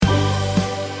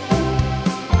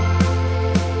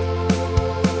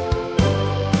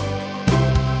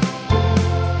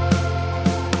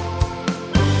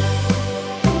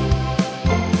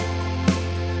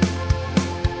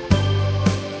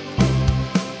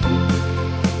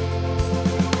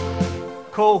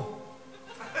Cool.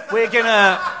 We're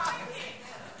gonna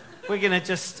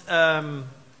just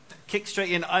kick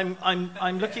straight in.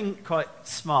 I'm looking quite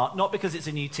smart, not because it's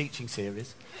a new teaching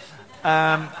series,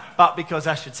 but because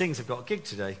Ashford Sings have got a gig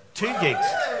today. 2 gigs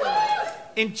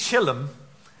in Chilham.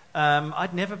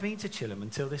 I'd never been to Chilham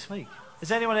until this week.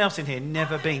 Has anyone else in here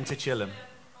never been to Chilham?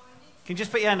 Can you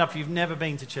just put your hand up if you've never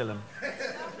been to Chilham?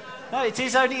 No, it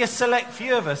is only a select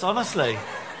few of us, honestly.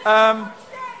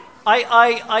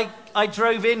 I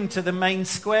drove into the main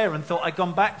square and thought I'd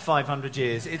gone back 500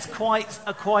 years. It's quite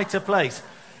a place.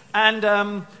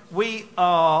 And we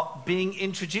are being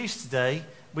introduced today.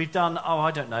 We've done,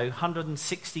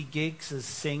 160 gigs as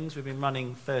Sings. We've been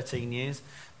running 13 years.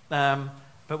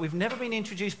 But we've never been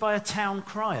introduced by a town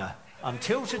crier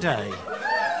until today.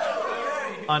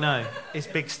 I know, it's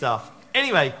big stuff.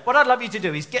 Anyway, what I'd love you to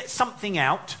do is get something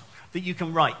out that you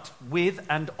can write with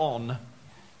and on.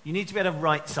 You need to be able to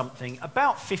write something,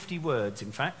 about 50 words,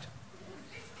 in fact.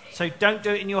 So don't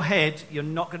do it in your head. You're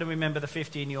not going to remember the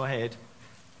 50 in your head.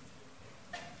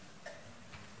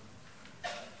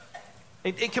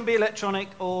 It can be electronic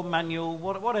or manual,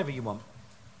 whatever you want.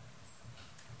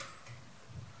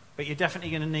 But you're definitely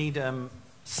going to need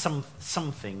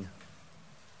something.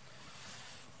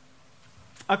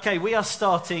 Okay, we are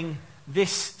starting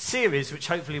this series, which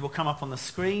hopefully will come up on the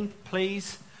screen,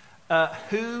 please.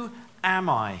 Who am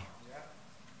I?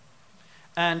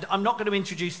 And I'm not going to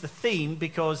introduce the theme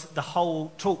because the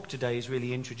whole talk today is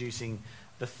really introducing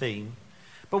the theme.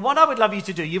 But what I would love you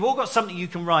to do, you've all got something you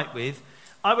can write with.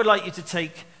 I would like you to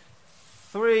take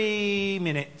 3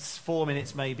 minutes, 4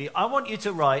 minutes maybe. I want you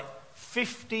to write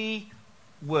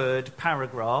 50-word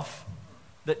paragraph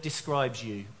that describes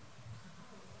you.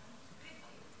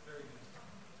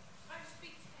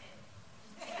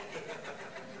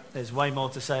 There's way more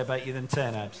to say about you than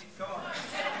 10, Abs.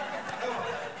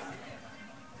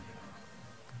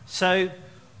 So,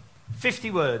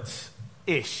 50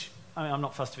 words-ish. I mean, I'm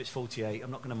not fussed if it's 48. I'm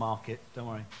not going to mark it. Don't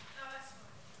worry.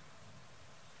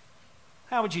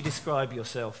 How would you describe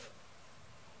yourself?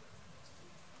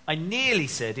 I nearly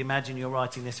said, imagine you're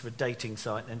writing this for a dating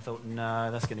site, then thought,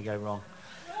 no, that's going to go wrong.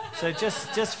 So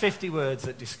just 50 words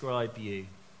that describe you.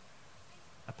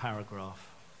 A paragraph.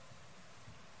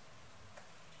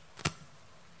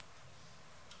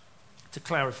 To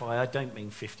clarify, I don't mean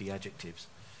 50 adjectives.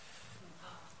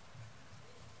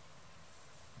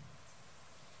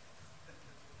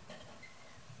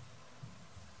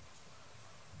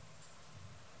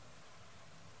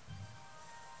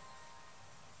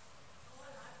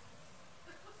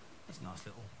 That's a nice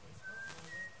little...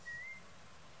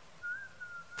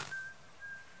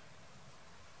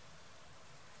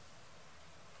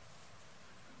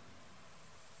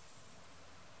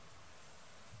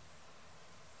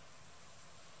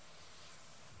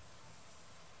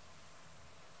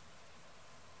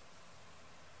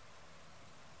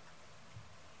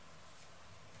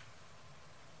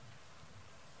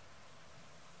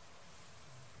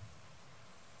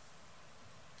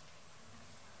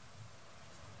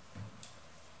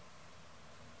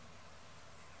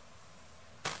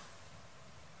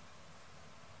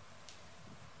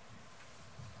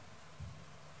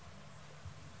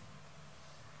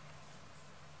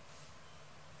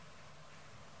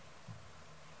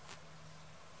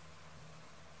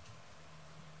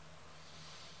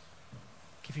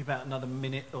 Give you about another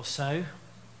minute or so.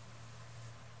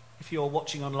 If you're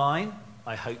watching online,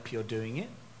 I hope you're doing it,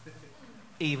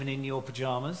 even in your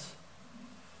pajamas.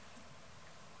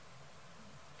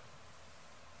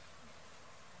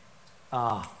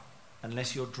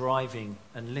 Unless you're driving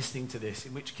and listening to this,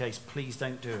 in which case, please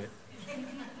don't do it.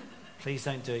 Please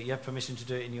don't do it. You have permission to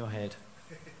do it in your head.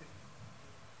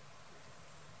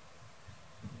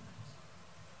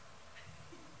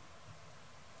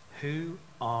 Who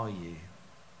are you?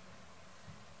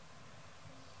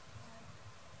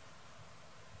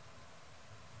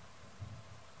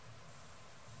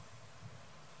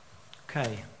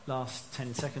 Okay, last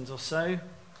 10 seconds or so.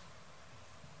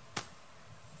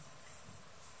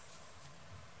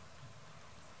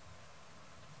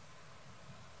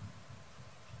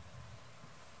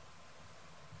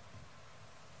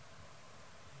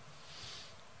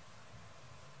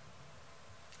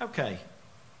 Okay.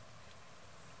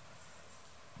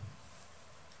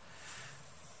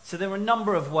 So there are a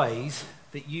number of ways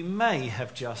that you may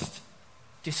have just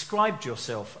described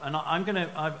yourself, and I'm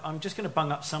just going to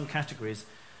bung up some categories.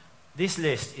 This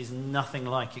list is nothing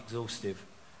like exhaustive.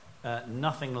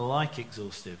 Nothing like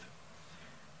exhaustive.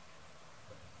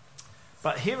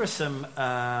 But here are some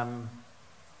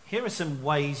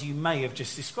ways you may have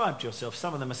just described yourself.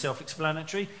 Some of them are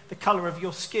self-explanatory. The colour of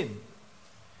your skin.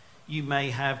 You may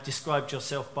have described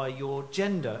yourself by your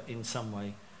gender in some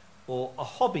way, or a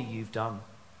hobby you've done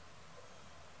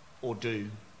or do,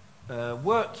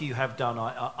 work you have done.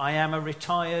 I am a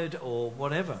retired or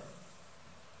whatever.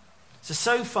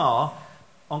 So far,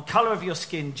 on colour of your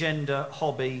skin, gender,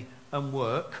 hobby and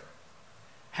work,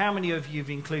 how many of you have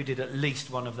included at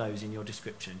least one of those in your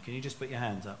description? Can you just put your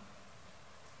hands up?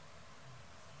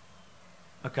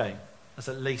 Okay, that's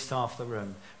at least half the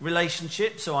room.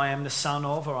 Relationship, so I am the son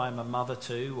of, or I am a mother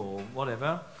to, or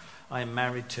whatever. I am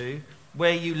married to.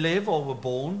 Where you live or were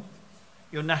born.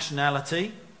 Your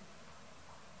nationality.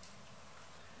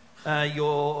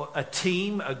 You're a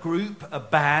team, a group, a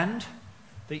band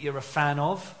that you're a fan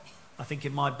of. I think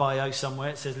in my bio somewhere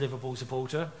it says Liverpool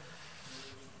supporter.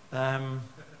 But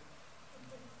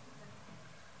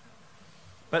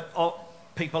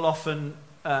people often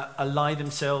ally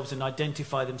themselves and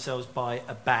identify themselves by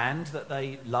a band that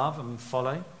they love and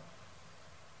follow.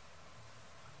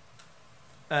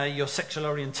 Your sexual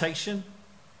orientation.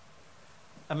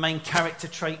 A main character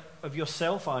trait of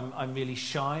yourself. I'm really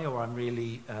shy, or I'm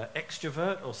really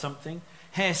extrovert or something.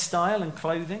 Hairstyle and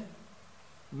clothing.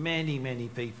 Many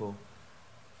people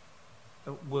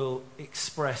will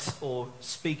express or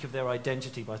speak of their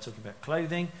identity by talking about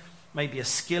clothing. Maybe a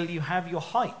skill you have, your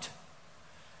height.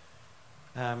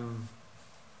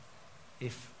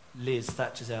 If Liz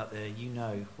Thatcher's out there, you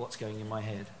know what's going in my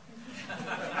head.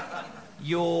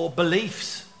 Your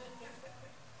beliefs.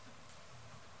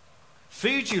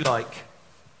 Food you like.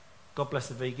 God bless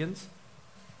the vegans.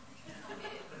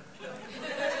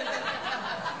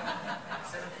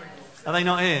 Are they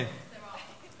not here?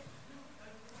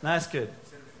 No, that's good.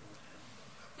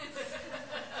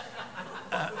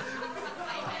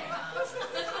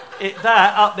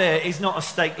 That up there is not a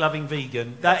steak-loving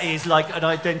vegan. That is like an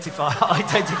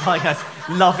identifying as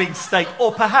loving steak,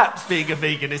 or perhaps being a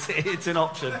vegan. It's an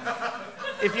option.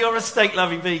 If you're a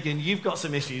steak-loving vegan, you've got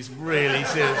some issues really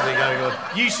seriously going on.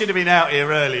 You should have been out here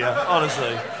earlier,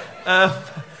 honestly.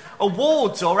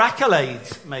 Awards or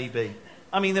accolades, maybe.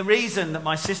 I mean, the reason that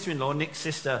my sister-in-law, Nick's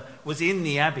sister, was in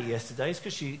the Abbey yesterday is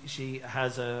because she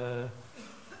has a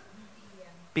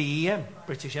BEM,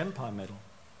 British Empire Medal,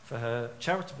 for her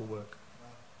charitable work.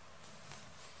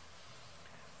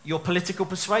 Your political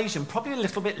persuasion, probably a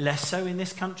little bit less so in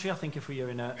this country. I think if we were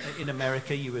in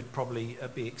America, you would probably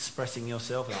be expressing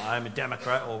yourself, like, I'm a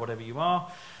Democrat or whatever you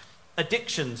are.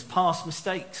 Addictions, past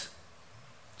mistakes.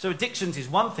 So addictions is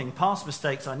one thing. Past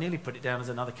mistakes, I nearly put it down as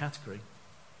another category.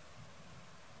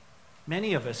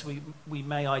 Many of us, we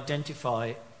may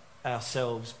identify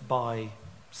ourselves by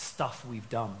stuff we've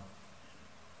done.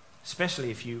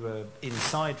 Especially if you were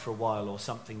inside for a while or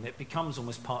something, that becomes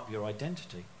almost part of your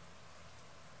identity.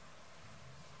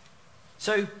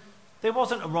 So there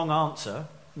wasn't a wrong answer,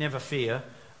 never fear,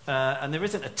 and there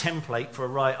isn't a template for a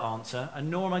right answer, and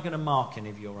nor am I going to mark any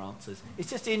of your answers. It's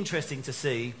just interesting to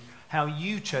see how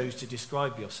you chose to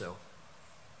describe yourself.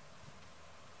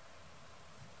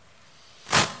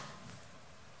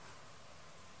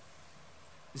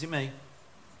 Is it me?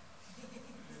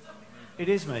 It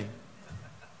is me.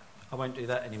 I won't do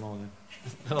that anymore then.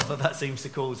 Although that seems to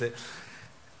cause it.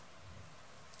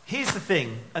 Here's the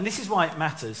thing, and this is why it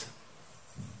matters.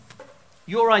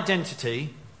 Your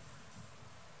identity,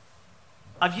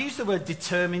 I've used the word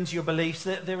determines your beliefs.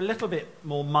 They're a little bit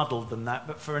more muddled than that,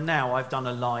 but for now I've done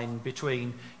a line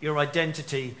between your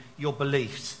identity, your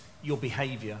beliefs, your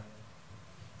behaviour.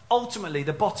 Ultimately,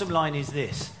 the bottom line is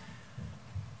this.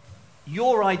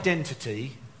 Your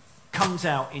identity comes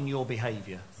out in your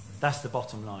behaviour. That's the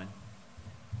bottom line.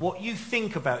 What you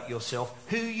think about yourself,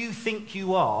 who you think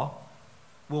you are,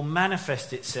 will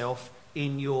manifest itself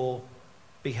in your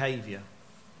behaviour.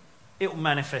 It will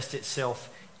manifest itself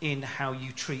in how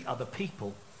you treat other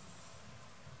people.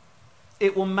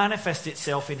 It will manifest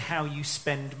itself in how you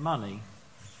spend money.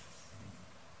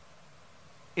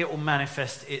 It will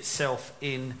manifest itself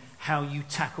in how you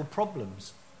tackle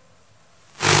problems.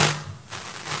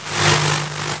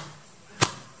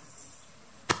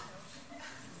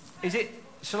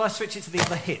 Shall I switch it to the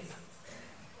other hip?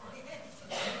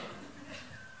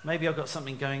 Maybe I've got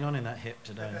something going on in that hip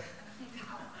today.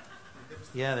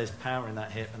 Yeah, there's power in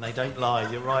that hip, and they don't lie.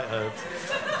 You're right, Herb.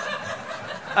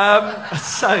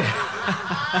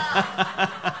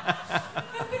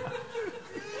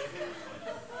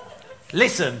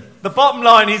 Listen, the bottom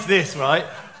line is this, right?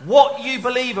 What you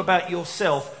believe about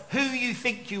yourself, who you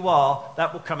think you are,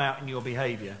 that will come out in your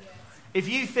behaviour. If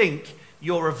you think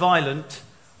you're a violent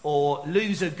or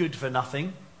loser good for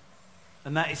nothing,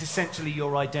 and that is essentially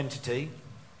your identity,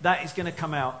 that is going to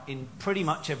come out in pretty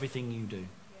much everything you do.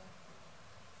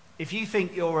 If you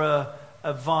think you're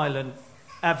a violent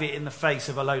have it in the face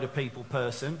of a load of people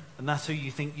person, and that's who you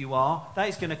think you are, that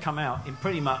is going to come out in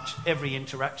pretty much every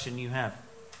interaction you have.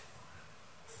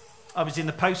 I was in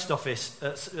the post office,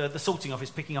 the sorting office,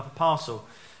 picking up a parcel,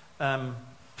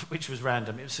 which was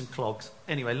random. It was some clogs.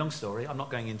 Anyway, long story, I'm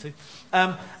not going into.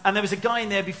 And there was a guy in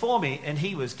there before me, and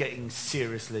he was getting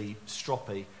seriously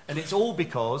stroppy. And it's all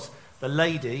because the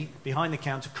lady behind the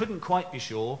counter couldn't quite be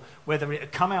sure whether it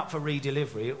had come out for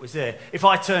redelivery. It was there. If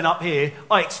I turn up here,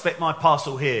 I expect my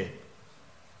parcel here.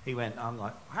 He went, I'm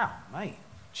like, wow, mate,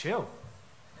 chill.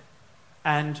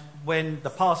 And when the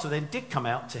parcel then did come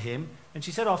out to him, and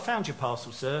she said, I found your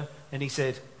parcel, sir. And he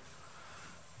said,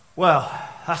 well,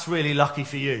 that's really lucky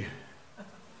for you.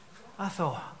 I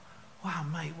thought, wow,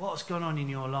 mate, what's gone on in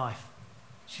your life?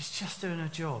 She's just doing her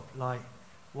job. Like,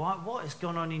 what has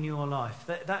gone on in your life?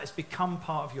 That has become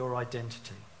part of your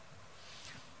identity.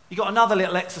 You've got another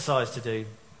little exercise to do.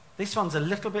 This one's a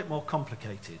little bit more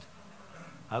complicated.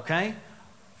 Okay?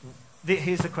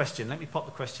 Here's the question. Let me pop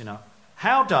the question up.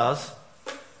 How does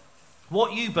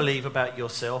what you believe about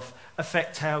yourself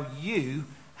affect how you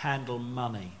handle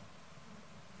money?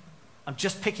 I'm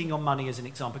just picking on money as an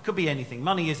example. It could be anything.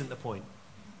 Money isn't the point.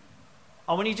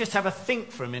 I want you just have a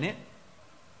think for a minute.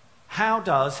 How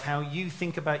does how you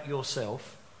think about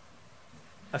yourself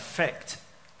affect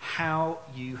how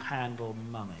you handle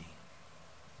money?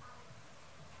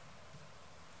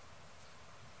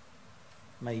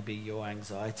 Maybe your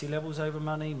anxiety levels over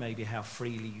money, maybe how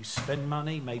freely you spend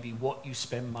money, maybe what you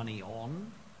spend money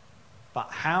on. But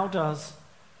how does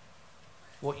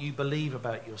what you believe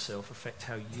about yourself affect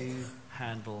how you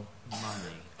handle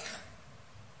money?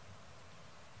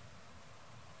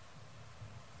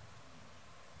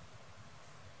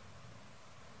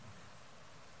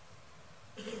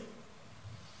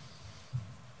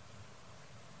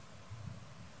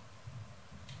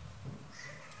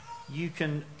 You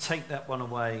can take that one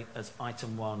away as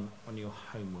item 1 on your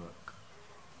homework.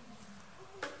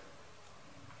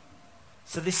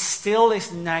 So there's still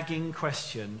this nagging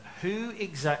question, who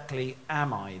exactly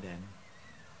am I then?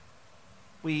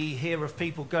 We hear of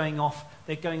people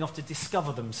they're going off to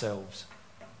discover themselves.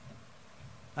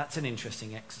 That's an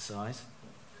interesting exercise.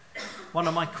 One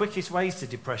of my quickest ways to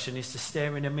depression is to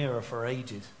stare in a mirror for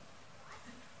ages.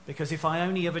 Because if I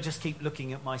only ever just keep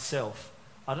looking at myself,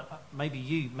 maybe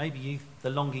you, the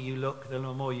longer you look, the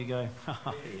more you go,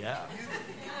 yeah.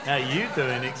 How you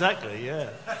doing? Exactly, yeah.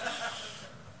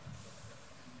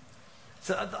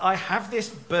 So I have this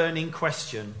burning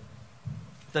question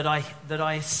that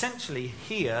I essentially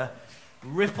hear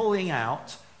rippling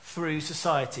out through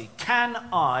society. Can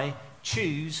I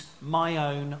choose my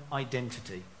own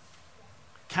identity?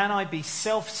 Can I be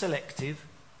self-selective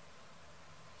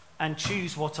and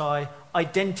choose what I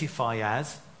identify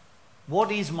as?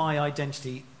 What is my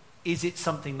identity? Is it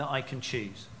something that I can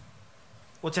choose?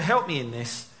 Well, to help me in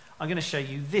this, I'm going to show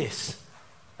you this.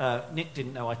 Nick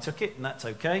didn't know I took it, and that's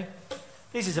okay.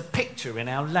 This is a picture in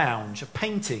our lounge, a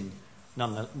painting,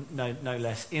 no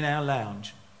less, in our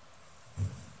lounge.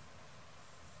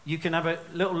 You can have a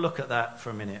little look at that for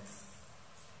a minute.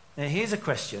 Now, here's a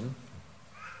question.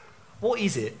 What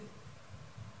is it?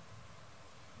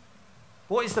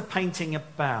 What is the painting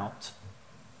about?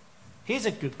 Here's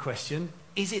a good question.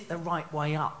 Is it the right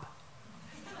way up?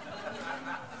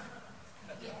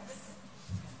 Yes,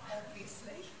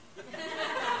 obviously.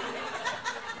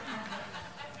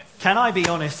 Can I be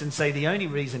honest and say the only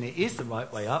reason it is the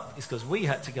right way up is because we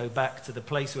had to go back to the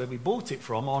place where we bought it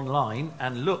from online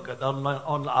and look at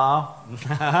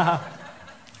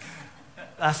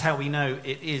That's how we know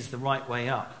it is the right way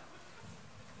up.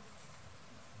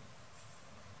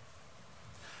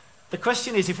 The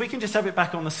question is, if we can just have it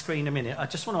back on the screen a minute, I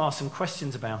just want to ask some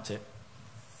questions about it.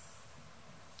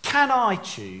 Can I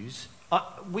choose?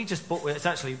 We just bought it.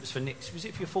 It was for Nick's. Was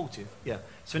it for your 40th? Yeah,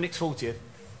 it's for Nick's 40th.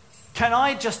 Can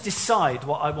I just decide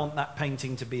what I want that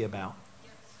painting to be about?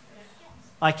 Yes.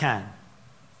 I can.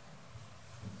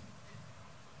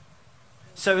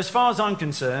 So as far as I'm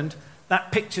concerned,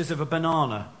 that picture's of a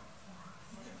banana.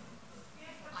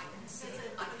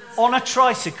 On a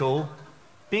tricycle,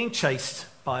 being chased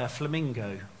by a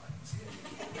flamingo.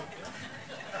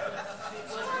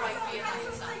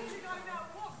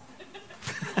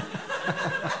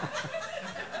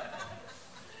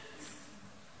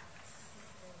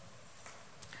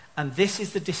 And this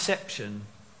is the deception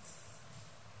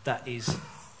that is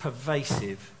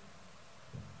pervasive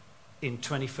in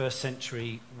 21st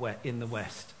century in the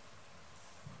West.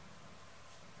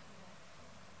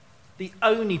 The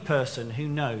only person who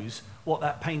knows what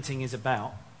that painting is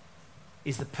about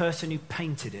is the person who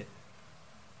painted it.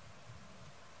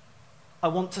 I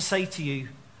want to say to you,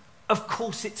 Of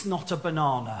course it's not a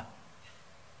banana.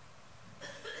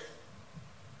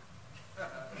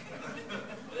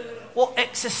 What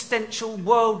existential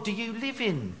world do you live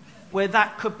in where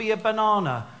that could be a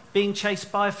banana being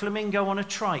chased by a flamingo on a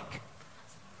trike?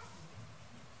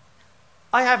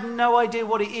 I have no idea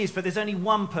what it is, but there's only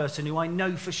one person who I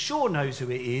know for sure knows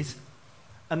who it is,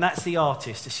 and that's the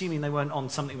artist. Assuming they weren't on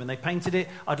something when they painted it,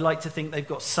 I'd like to think they've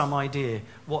got some idea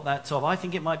what that's of. I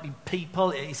think it might be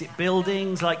people. Is it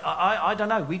buildings? I don't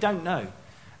know. We don't know.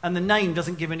 And the name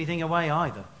doesn't give anything away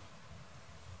either.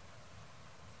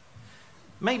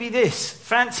 Maybe this,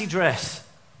 fancy dress.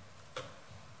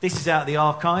 This is out of the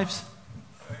archives.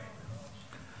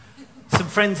 Some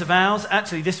friends of ours,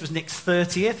 actually this was Nick's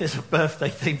 30th, there's a birthday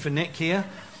theme for Nick here.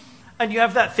 And you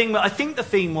have that thing, I think the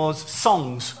theme was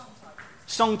songs,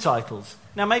 song titles.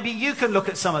 Now maybe you can look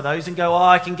at some of those and go,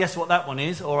 I can guess what that one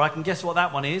is, or I can guess what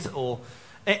that one is, or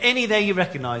any there you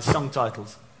recognise, song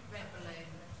titles. Red Balloon.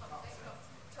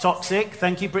 Toxic,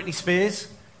 thank you, Britney Spears.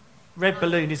 Red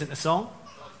Balloon isn't a song.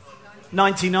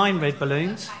 99 Red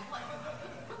Balloons.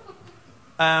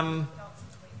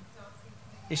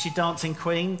 Is she Dancing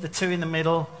Queen? The two in the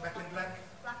middle. Black and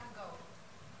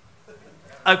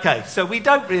gold. Okay, so we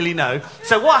don't really know.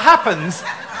 So what happens...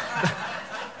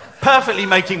 Perfectly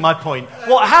making my point.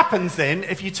 What happens then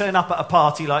if you turn up at a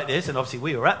party like this, and obviously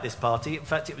we were at this party, in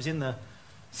fact it was in the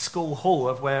school hall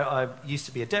of where I used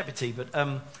to be a deputy,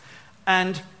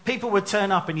 and people would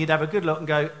turn up and you'd have a good look and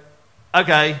go,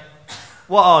 okay,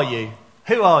 what are you?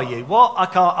 Who are you? What? I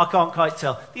can't quite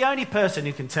tell. The only person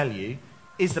who can tell you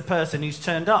is the person who's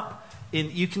turned up.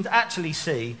 You can actually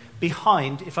see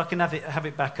behind, if I can have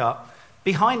it back up,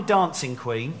 behind Dancing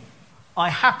Queen, I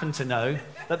happen to know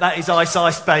that is Ice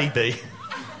Ice Baby.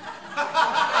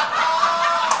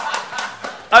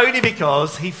 Only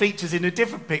because he features in a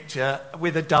different picture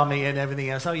with a dummy and everything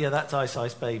else. Oh yeah, that's Ice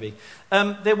Ice Baby.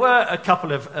 There were a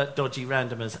couple of dodgy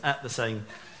randomers at the same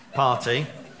party.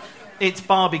 It's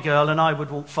Barbie Girl and I Would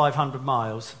Walk 500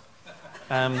 Miles.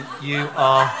 You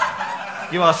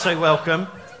are so welcome.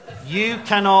 You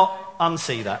cannot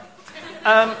unsee that.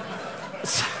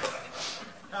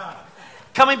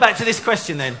 Coming back to this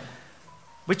question then.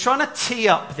 We're trying to tee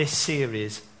up this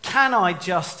series. Can I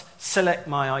just select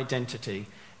my identity?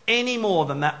 Any more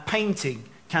than that painting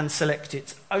can select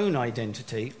its own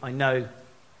identity. I know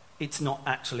it's not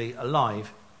actually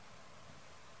alive.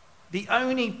 The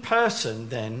only person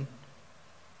then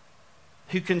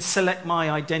who can select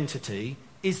my identity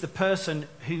is the person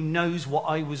who knows what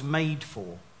I was made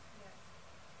for.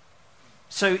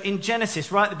 So in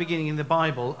Genesis, right at the beginning in the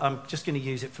Bible, I'm just going to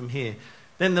use it from here.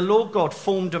 Then the Lord God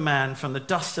formed a man from the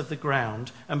dust of the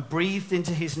ground and breathed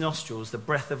into his nostrils the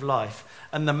breath of life,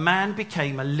 and the man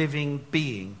became a living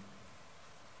being.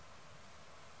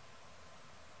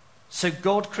 So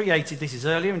God created, this is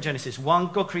earlier in Genesis 1,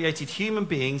 God created human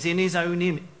beings in his own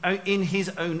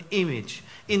image.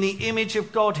 In the image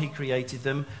of God he created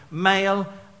them,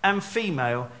 male and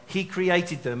female he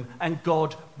created them, and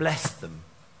God blessed them.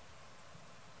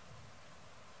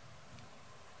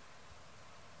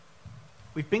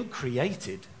 We've been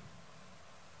created.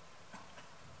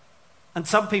 And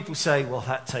some people say, well,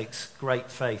 that takes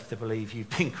great faith to believe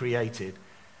you've been created.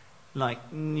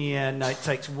 It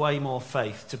takes way more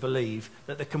faith to believe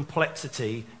that the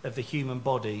complexity of the human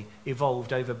body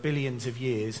evolved over billions of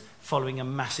years following a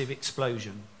massive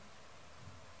explosion.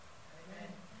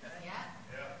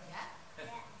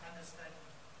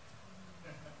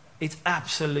 It's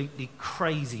absolutely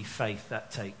crazy faith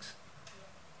that takes.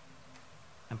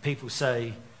 And people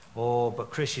say, but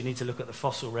Chris, you need to look at the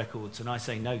fossil records. And I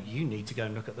say, no, you need to go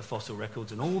and look at the fossil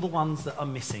records and all the ones that are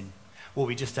missing. Well,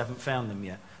 we just haven't found them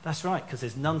yet. That's right, because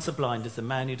there's none so blind as the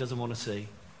man who doesn't want to see.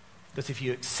 Because if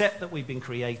you accept that we've been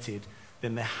created,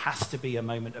 then there has to be a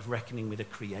moment of reckoning with a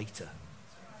creator.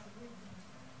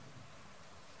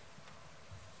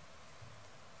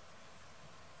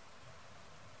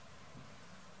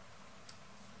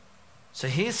 So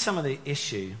here's some of the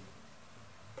issue.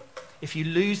 If you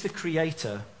lose the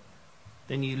creator,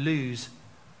 then you lose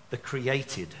the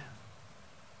created.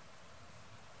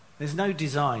 There's no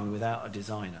design without a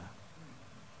designer.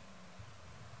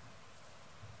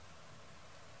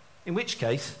 In which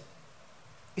case,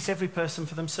 it's every person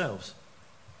for themselves.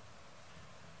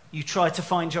 You try to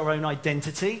find your own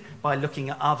identity by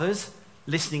looking at others,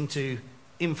 listening to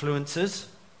influencers,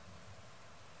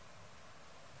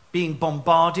 being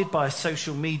bombarded by a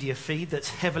social media feed that's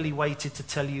heavily weighted to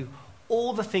tell you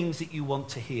all the things that you want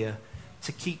to hear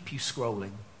to keep you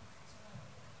scrolling.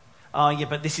 Yeah,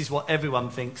 but this is what everyone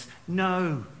thinks.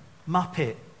 No,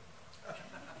 Muppet.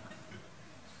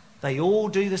 They all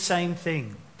do the same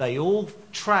thing. They all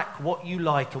track what you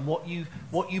like and what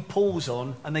you pause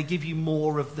on, and they give you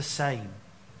more of the same.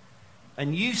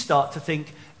 And you start to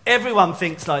think, everyone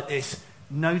thinks like this.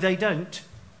 No, they don't.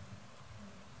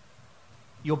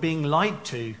 You're being lied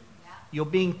to. You're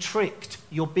being tricked.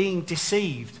 You're being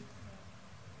deceived.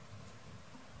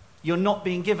 You're not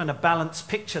being given a balanced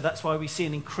picture. That's why we see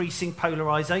an increasing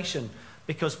polarization,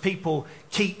 because people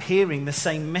keep hearing the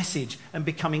same message and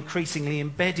become increasingly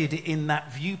embedded in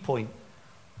that viewpoint.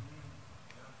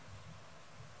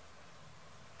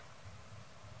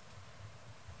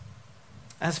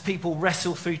 As people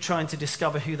wrestle through trying to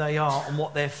discover who they are and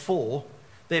what they're for,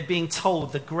 they're being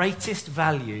told the greatest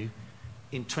value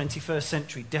in 21st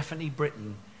century, definitely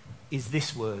Britain, is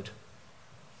this word: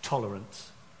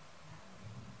 tolerance.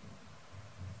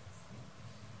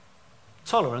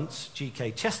 Tolerance,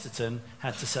 G.K. Chesterton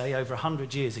had to say over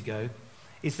 100 years ago,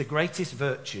 is the greatest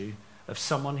virtue of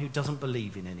someone who doesn't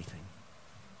believe in anything.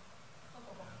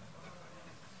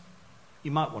 You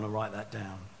might want to write that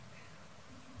down.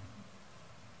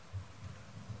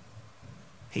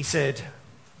 He said,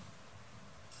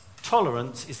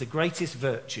 tolerance is the greatest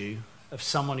virtue of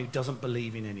someone who doesn't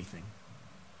believe in anything.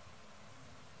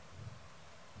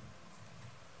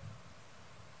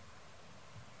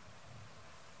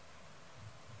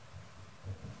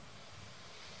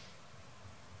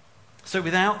 So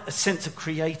without a sense of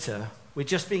creator, we're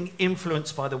just being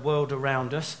influenced by the world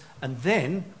around us, and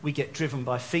then we get driven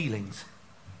by feelings.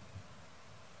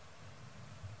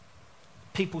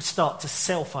 People start to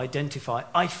self-identify.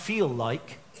 I feel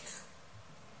like...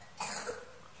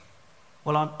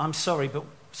 Well, I'm sorry, but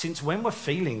since when were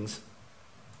feelings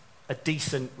a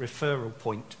decent referral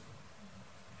point?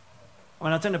 I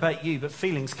mean, I don't know about you, but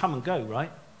feelings come and go,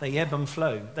 right? They ebb and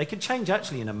flow. They can change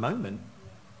actually in a moment.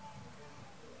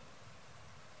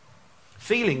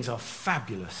 Feelings are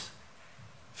fabulous.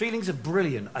 Feelings are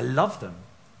brilliant. I love them.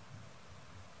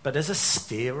 But as a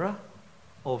steerer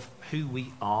of who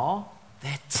we are,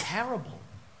 they're terrible.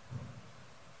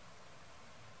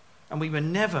 And we were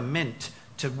never meant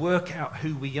to work out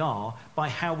who we are by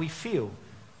how we feel.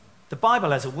 The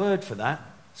Bible has a word for that.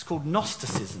 It's called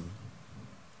Gnosticism.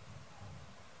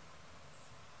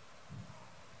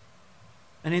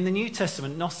 And in the New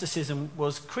Testament, Gnosticism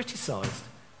was criticized.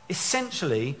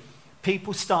 Essentially,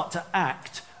 people start to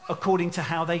act according to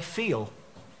how they feel.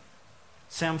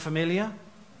 Sound familiar?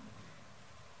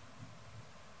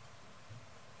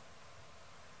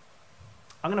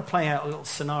 I'm going to play out a little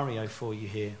scenario for you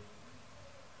here.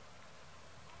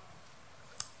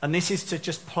 And this is to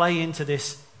just play into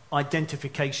this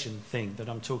identification thing that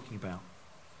I'm talking about.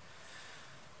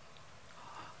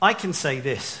 I can say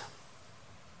this.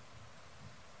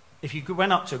 If you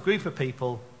went up to a group of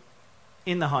people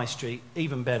in the high street,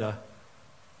 even better,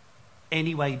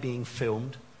 anyway being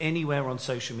filmed, anywhere on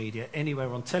social media,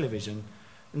 anywhere on television,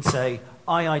 and say,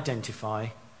 I identify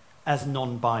as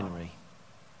non-binary.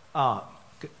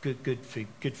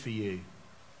 Good for you.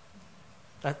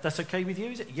 That's okay with you,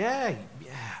 is it? Yeah.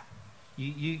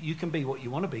 You can be what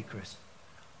you want to be, Chris.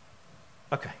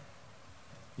 Okay.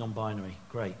 Non-binary,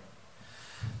 great.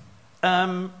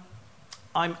 I'm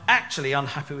actually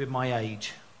unhappy with my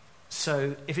age.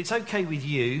 So if it's okay with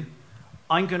you,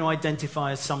 I'm going to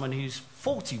identify as someone who's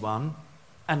 41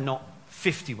 and not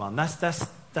 51.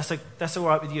 That's all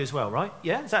right with you as well, right?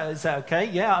 Yeah, is that okay?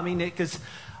 Yeah, I mean, because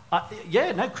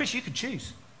Chris, you could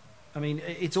choose. I mean,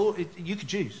 you could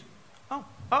choose.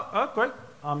 Oh, great.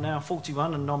 I'm now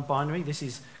 41 and non-binary. This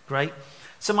is great.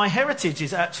 So my heritage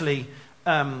is actually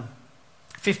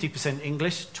 50%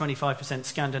 English, 25%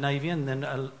 Scandinavian, and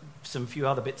then some few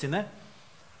other bits in there.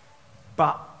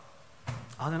 But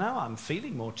I don't know. I'm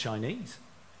feeling more Chinese,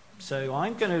 so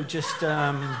I'm going to just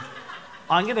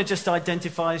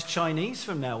identify as Chinese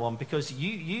from now on, because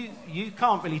you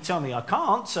can't really tell me I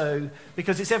can't. So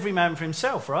because it's every man for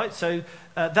himself, right? So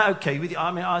that okay with you?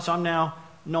 I mean, so I'm now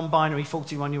non-binary,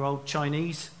 41-year-old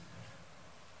Chinese,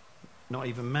 not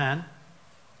even man.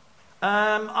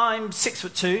 I'm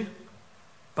 6'2",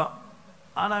 but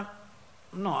I'm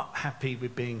not happy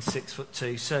with being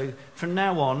 6'2". So from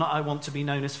now on, I want to be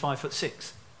known as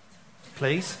 5'6",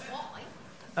 please.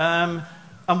 And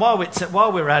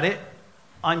while we're at it,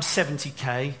 I'm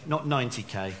 70k, not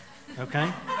 90k.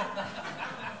 Okay.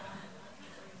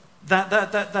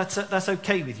 That's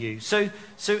okay with you. So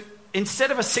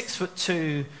instead of a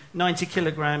 6'2", 90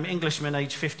 kilogram Englishman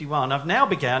aged 51, I've now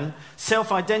began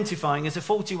self-identifying as a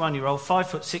 41-year-old,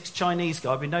 5'6" Chinese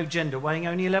guy with no gender, weighing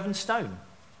only 11 stone.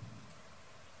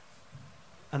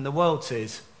 And the world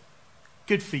says,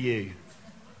 good for you.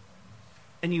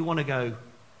 And you want to go,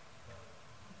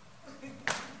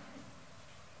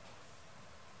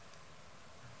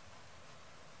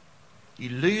 you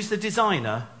lose the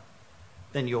designer,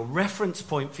 then your reference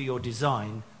point for your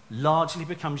design largely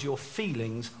becomes your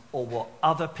feelings or what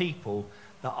other people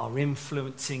that are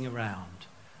influencing around.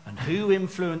 And who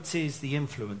influences the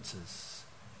influencers?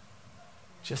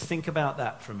 Just think about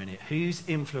that for a minute. Who's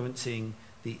influencing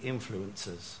the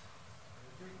influencers?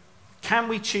 Can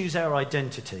we choose our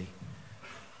identity?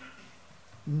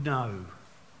 No.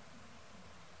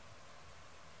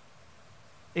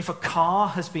 If a car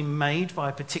has been made by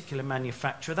a particular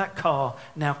manufacturer, that car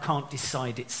now can't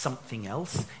decide it's something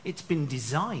else. It's been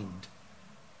designed.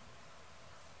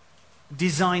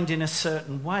 Designed in a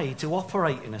certain way, to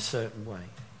operate in a certain way.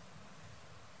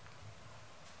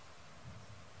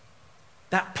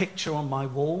 That picture on my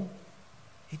wall,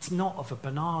 it's not of a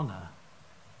banana.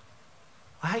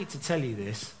 I hate to tell you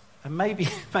this, and maybe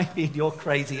in your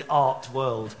crazy art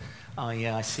world, oh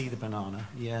yeah, I see the banana,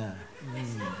 yeah.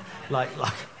 Like,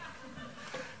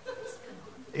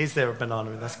 is there a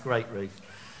banana? That's great, Ruth.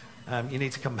 You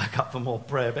need to come back up for more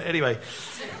prayer. But anyway,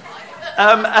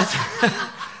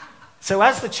 so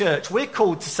as the church, we're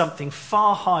called to something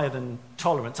far higher than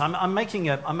tolerance. I'm making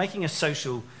a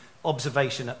social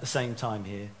observation at the same time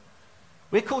here.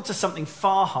 We're called to something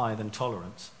far higher than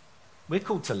tolerance. We're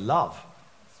called to love.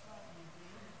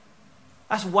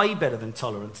 That's way better than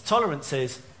tolerance. Tolerance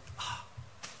says,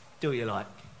 do what you like,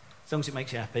 as long as it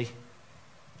makes you happy.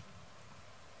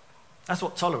 That's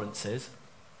what tolerance says.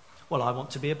 Well, I want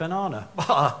to be a banana.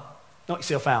 Knock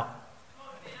yourself out.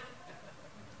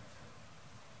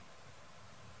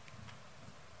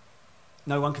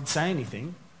 No one can say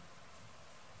anything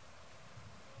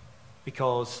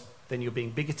because then you're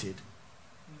being bigoted.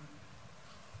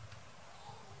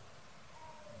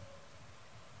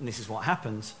 And this is what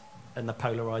happens, and the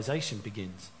polarization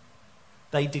begins.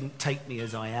 They didn't take me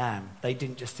as I am. They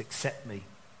didn't just accept me.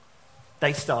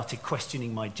 They started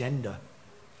questioning my gender.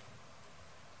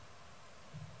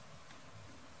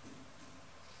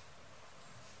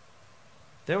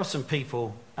 There are some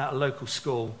people at a local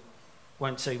school,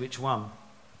 won't say which one,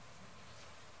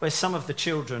 where some of the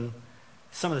children,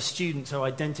 some of the students are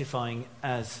identifying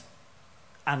as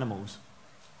animals.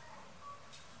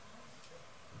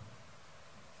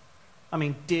 I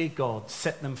mean, dear God,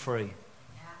 set them free.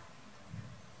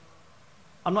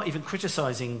 I'm not even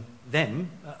criticizing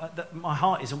them. My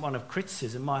heart isn't one of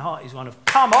criticism. My heart is one of,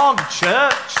 come on,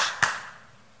 church!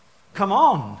 Come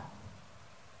on!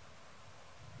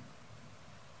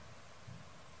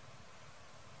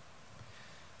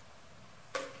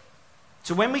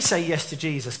 So when we say yes to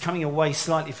Jesus, coming away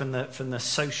slightly from the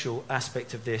social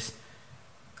aspect of this,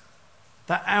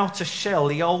 that outer shell,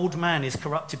 the old man, is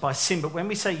corrupted by sin. But when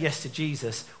we say yes to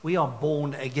Jesus, we are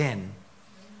born again.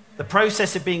 The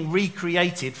process of being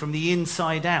recreated from the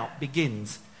inside out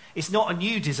begins. It's not a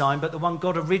new design, but the one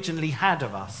God originally had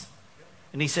of us.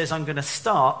 And he says, I'm going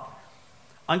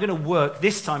to work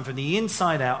this time from the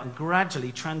inside out and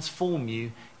gradually transform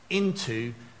you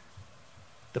into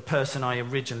the person I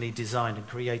originally designed and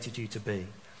created you to be.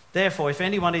 Therefore, if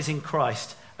anyone is in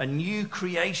Christ, a new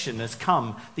creation has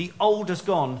come. The old has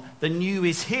gone, the new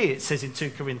is here, it says in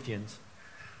 2 Corinthians.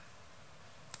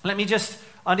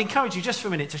 I'd encourage you just for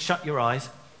a minute to shut your eyes.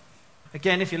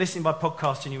 Again, if you're listening by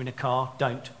podcast and you're in a car,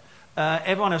 don't.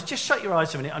 Everyone else, just shut your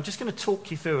eyes for a minute. I'm just going to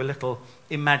talk you through a little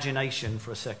imagination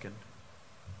for a second.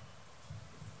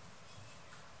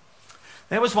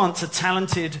 There was once a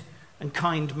talented and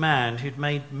kind man who'd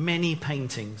made many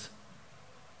paintings,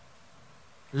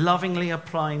 lovingly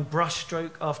applying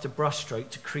brushstroke after brushstroke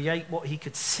to create what he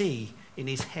could see in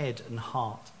his head and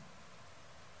heart.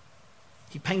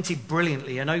 He painted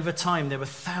brilliantly, and over time there were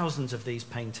thousands of these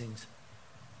paintings.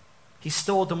 He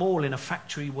stored them all in a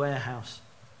factory warehouse.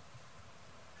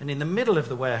 And in the middle of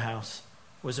the warehouse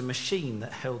was a machine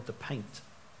that held the paint.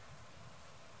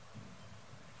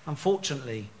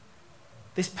 Unfortunately,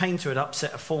 this painter had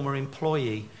upset a former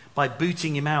employee by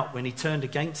booting him out when he turned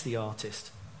against the artist.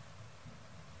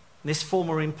 This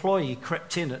former employee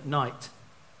crept in at night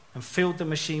and filled the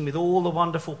machine with all the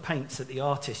wonderful paints that the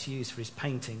artist used for his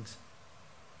paintings.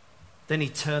 Then he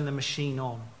turned the machine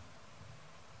on.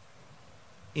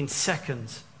 In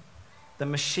seconds, the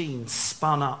machine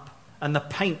spun up and the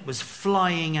paint was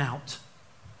flying out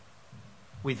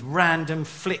with random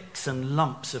flicks and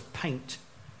lumps of paint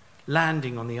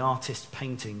landing on the artist's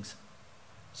paintings.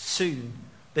 Soon,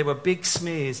 there were big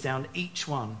smears down each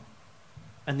one,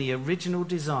 and the original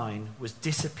design was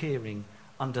disappearing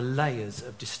under layers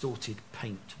of distorted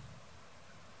paint.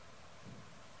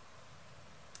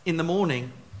 In the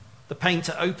morning, the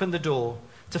painter opened the door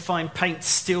to find paint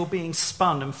still being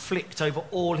spun and flicked over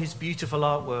all his beautiful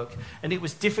artwork, and it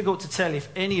was difficult to tell if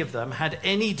any of them had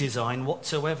any design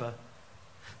whatsoever.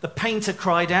 The painter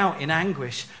cried out in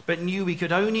anguish, but knew he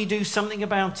could only do something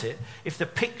about it if the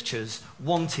pictures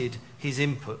wanted his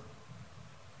input.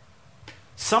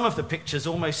 Some of the pictures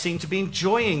almost seemed to be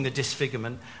enjoying the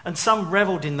disfigurement, and some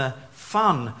reveled in the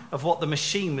fun of what the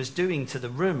machine was doing to the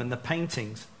room and the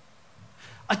paintings.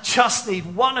 I just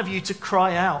need one of you to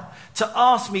cry out, to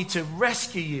ask me to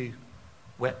rescue you,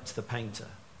 wept the painter.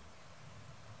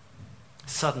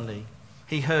 Suddenly,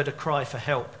 he heard a cry for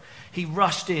help. He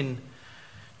rushed in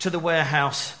to the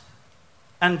warehouse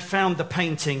and found the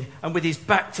painting, and with his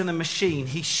back to the machine,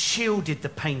 he shielded the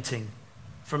painting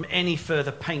from any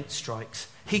further paint strikes.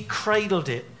 He cradled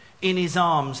it in his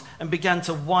arms and began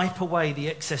to wipe away the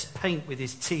excess paint with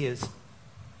his tears.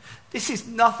 This is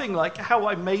nothing like how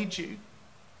I made you.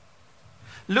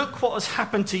 Look what has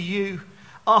happened to you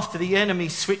after the enemy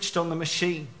switched on the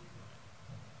machine.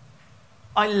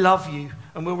 I love you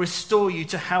and will restore you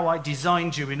to how I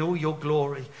designed you in all your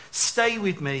glory. Stay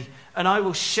with me and I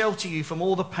will shelter you from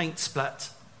all the paint splat.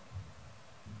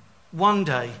 One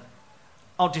day,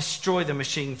 I'll destroy the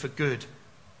machine for good.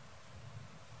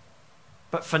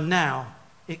 But for now,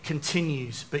 it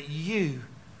continues. But you,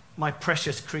 my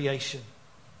precious creation,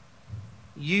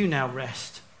 you now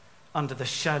rest under the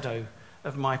shadow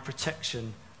of my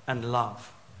protection and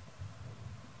love.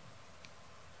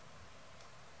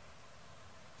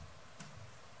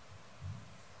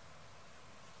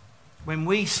 When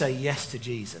we say yes to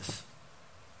Jesus,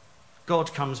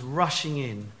 God comes rushing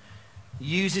in,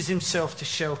 uses himself to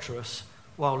shelter us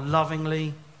while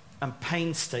lovingly and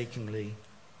painstakingly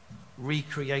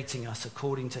recreating us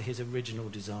according to his original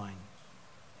design.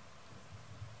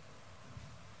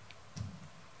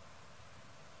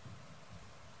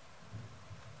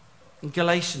 In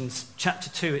Galatians chapter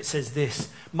 2 it says this,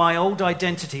 my old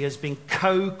identity has been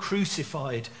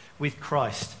co-crucified with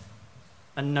Christ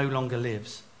and no longer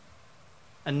lives.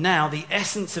 And now the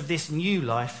essence of this new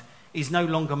life is no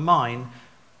longer mine,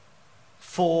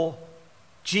 for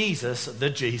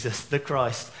the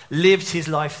Christ, lives his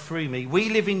life through me. We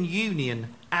live in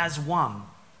union as one.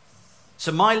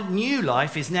 So my new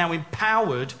life is now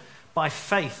empowered by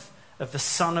faith of the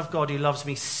Son of God who loves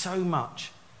me so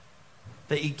much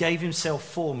that he gave himself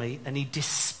for me and he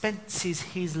dispenses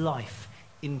his life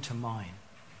into mine.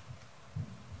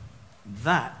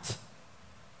 That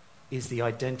is the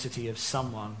identity of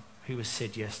someone who has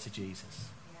said yes to Jesus.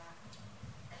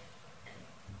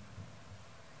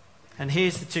 And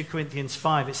here's the 2 Corinthians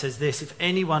 5. It says this, if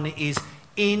anyone is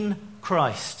in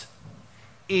Christ,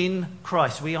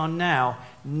 we are now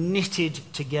knitted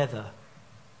together.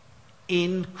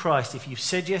 In Christ. If you've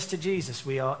said yes to Jesus,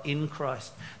 we are in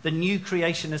Christ. The new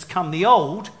creation has come. The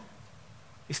old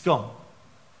is gone.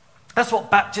 That's what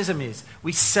baptism is.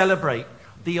 We celebrate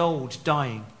the old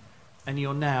dying. And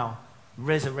you're now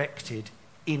resurrected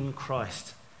in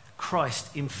Christ.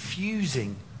 Christ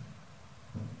infusing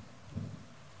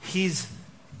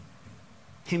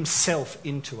himself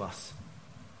into us.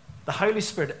 The Holy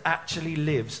Spirit actually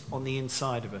lives on the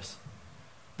inside of us.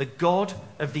 The God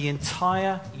of the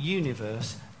entire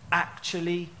universe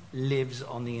actually lives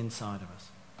on the inside of us.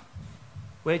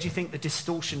 Where do you think the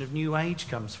distortion of New Age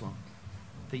comes from?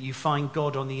 That you find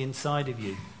God on the inside of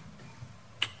you.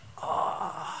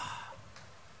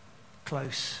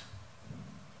 Close.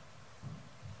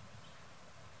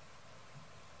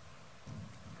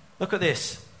 Look at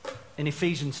this in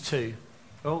Ephesians 2.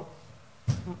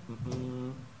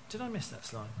 Did I miss that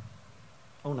slide?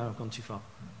 Oh no, I've gone too far.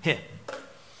 Here.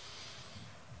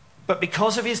 But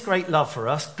because of his great love for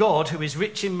us, God, who is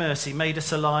rich in mercy, made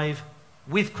us alive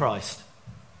with Christ.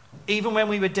 Even when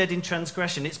we were dead in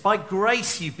transgression, it's by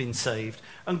grace you've been saved.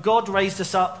 And God raised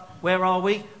us up, where are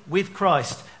we? With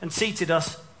Christ, and seated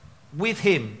us with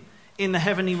him in the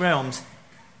heavenly realms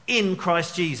in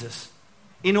Christ Jesus,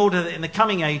 in order that in the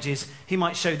coming ages he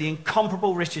might show the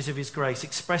incomparable riches of his grace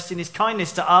expressed in his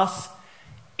kindness to us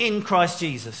in Christ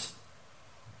Jesus.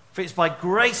 For it's by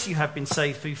grace you have been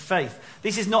saved through faith.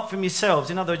 This is not from yourselves.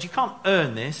 In other words, you can't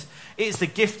earn this. It is the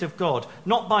gift of God,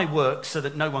 not by works so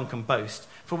that no one can boast.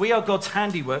 For we are God's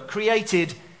handiwork,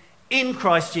 created in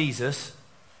Christ Jesus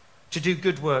to do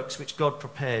good works which God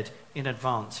prepared in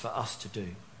advance for us to do.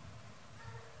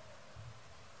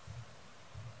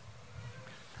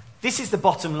 This is the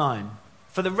bottom line.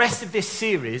 For the rest of this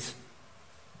series,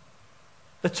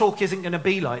 the talk isn't going to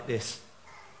be like this.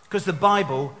 Because the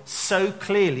Bible so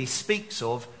clearly speaks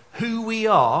of who we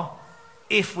are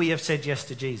if we have said yes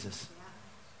to Jesus.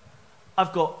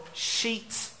 I've got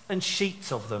sheets and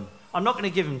sheets of them. I'm not going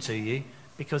to give them to you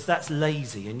because that's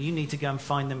lazy and you need to go and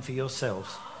find them for yourselves.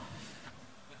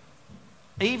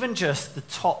 Even just the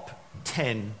top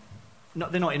 10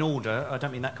 they're not in order. I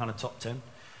don't mean that kind of top 10.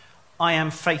 I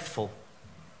am faithful.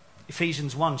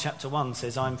 Ephesians 1, chapter 1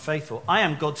 says, I am faithful. I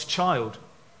am God's child,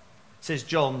 says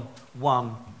John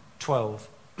 1:12.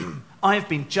 I have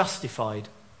been justified,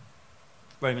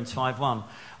 Romans 5:1.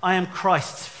 I am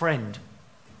Christ's friend.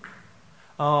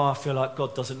 Oh, I feel like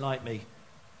God doesn't like me.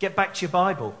 Get back to your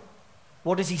Bible.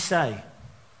 What does he say?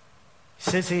 He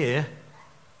says here,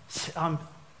 I'm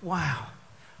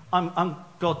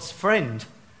God's friend.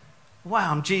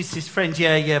 Wow, I'm Jesus' friend.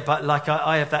 Yeah, but like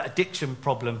I have that addiction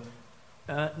problem.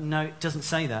 No, it doesn't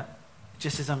say that. It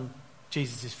just says I'm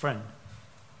Jesus' friend.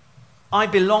 I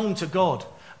belong to God.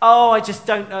 Oh, I just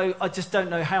don't know. I just don't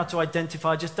know how to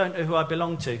identify. I just don't know who I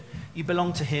belong to. You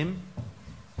belong to him.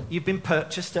 You've been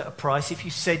purchased at a price. If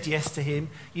you said yes to him,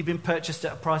 you've been purchased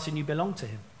at a price and you belong to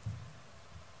him.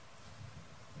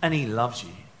 And he loves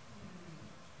you.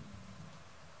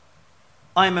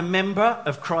 I am a member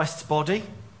of Christ's body.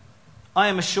 I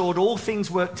am assured all things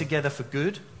work together for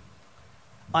good.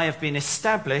 I have been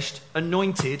established,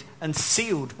 anointed, and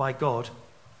sealed by God.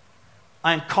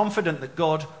 I am confident that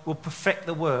God will perfect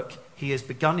the work he has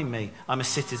begun in me. I'm a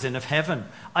citizen of heaven.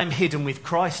 I'm hidden with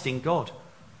Christ in God.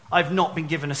 I've not been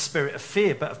given a spirit of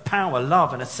fear, but of power,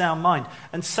 love, and a sound mind.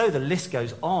 And so the list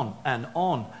goes on and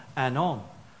on and on.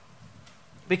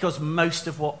 Because most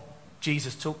of what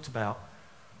Jesus talked about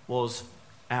was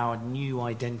our new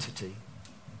identity.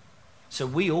 So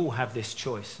we all have this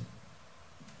choice.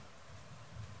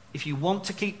 If you want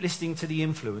to keep listening to the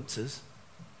influencers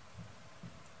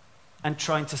and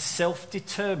trying to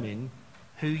self-determine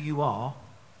who you are,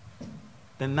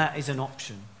 then that is an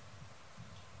option.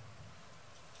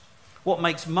 What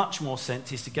makes much more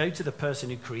sense is to go to the person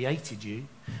who created you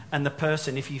and the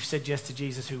person, if you've said yes to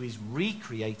Jesus, who is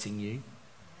recreating you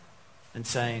and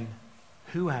saying,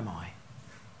 who am I?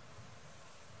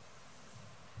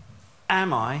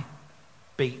 Am I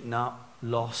beaten up,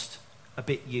 lost, a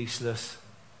bit useless?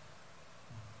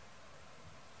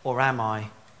 Or am I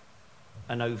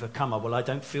an overcomer? Well, I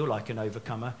don't feel like an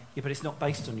overcomer. Yeah, but it's not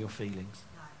based on your feelings.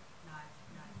 No,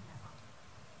 never.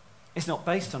 It's not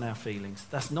based on our feelings.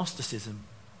 That's Gnosticism,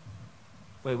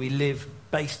 where we live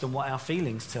based on what our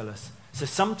feelings tell us. So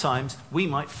sometimes we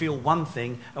might feel one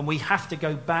thing and we have to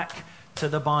go back to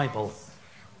the Bible.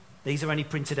 These are only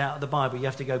printed out of the Bible. You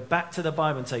have to go back to the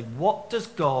Bible and say,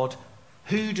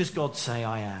 who does God say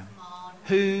I am?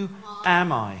 Who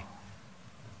am I?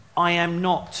 I am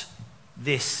not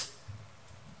this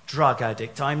drug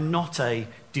addict. I'm not a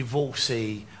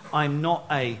divorcee. I'm not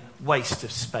a waste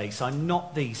of space. I'm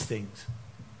not these things.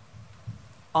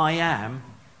 I am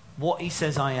what he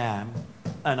says I am,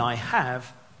 and I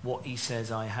have what he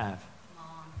says I have.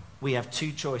 We have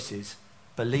two choices.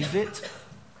 Believe it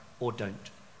or don't.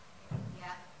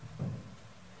 Yeah.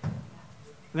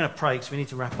 We're going to pray because we need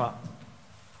to wrap up.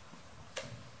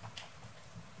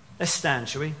 Let's stand,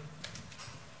 shall we?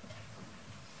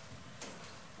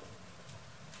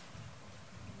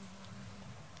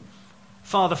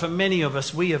 Father, for many of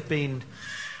us, we have been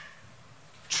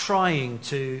trying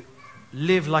to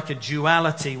live like a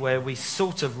duality where we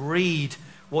sort of read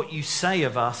what you say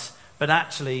of us, but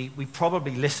actually we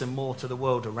probably listen more to the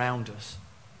world around us.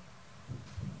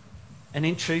 And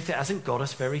in truth, it hasn't got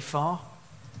us very far.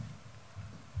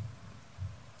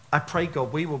 I pray,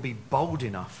 God, we will be bold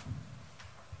enough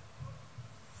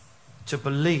to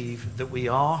believe that we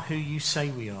are who you say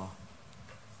we are.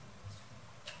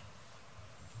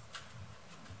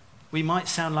 We might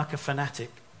sound like a fanatic,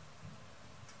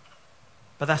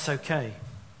 but that's okay.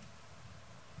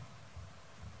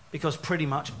 Because pretty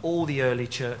much all the early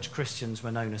church Christians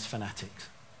were known as fanatics.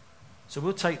 So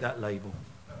we'll take that label.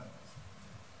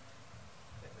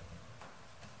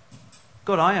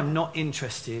 God, I am not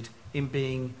interested in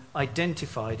being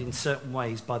identified in certain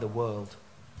ways by the world.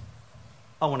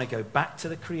 I want to go back to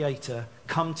the Creator,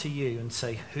 come to you and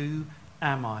say, who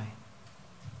am I?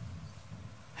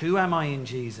 Who am I in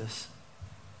Jesus?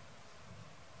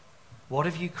 What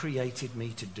have you created me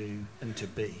to do and to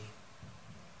be?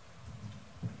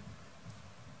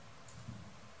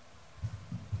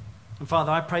 And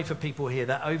Father, I pray for people here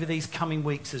that over these coming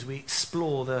weeks as we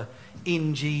explore the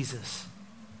in Jesus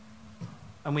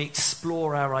and we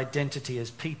explore our identity as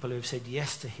people who have said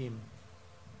yes to him,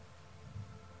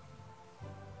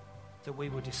 that we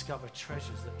will discover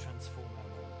treasures that transform our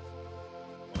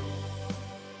lives.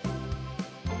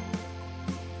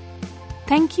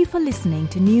 Thank you for listening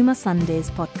to Pneuma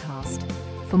Sundays podcast.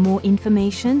 For more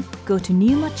information, go to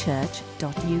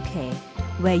pneumachurch.uk,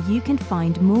 where you can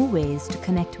find more ways to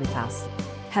connect with us.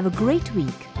 Have a great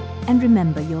week, and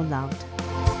remember you're loved.